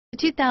The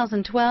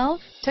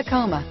 2012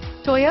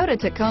 Tacoma. Toyota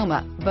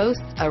Tacoma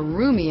boasts a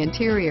roomy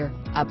interior,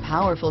 a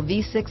powerful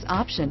V6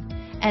 option,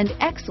 and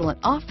excellent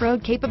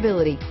off-road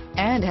capability,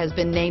 and has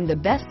been named the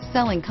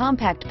best-selling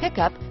compact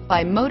pickup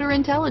by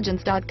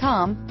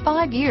MotorIntelligence.com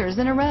 5 years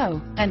in a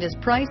row, and is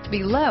priced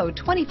below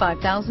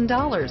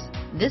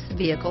 $25,000. This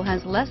vehicle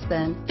has less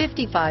than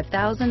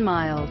 55,000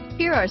 miles.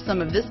 Here are some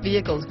of this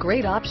vehicle's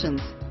great options: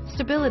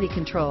 stability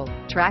control,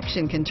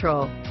 traction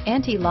control,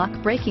 anti-lock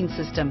braking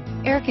system,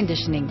 air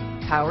conditioning,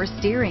 power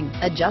steering,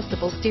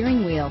 adjustable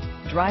steering wheel,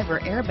 driver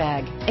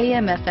airbag,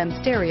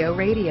 AM/FM stereo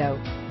radio,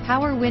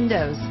 power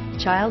windows,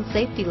 child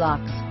safety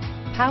locks,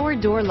 power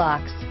door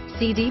locks,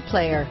 CD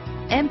player,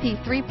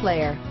 MP3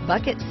 player,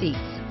 bucket seats,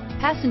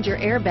 passenger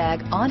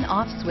airbag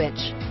on-off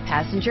switch,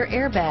 passenger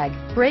airbag,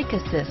 brake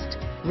assist,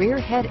 rear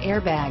head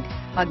airbag,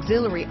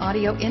 auxiliary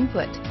audio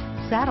input,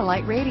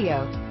 satellite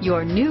radio.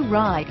 Your new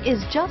ride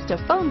is just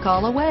a phone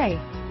call away.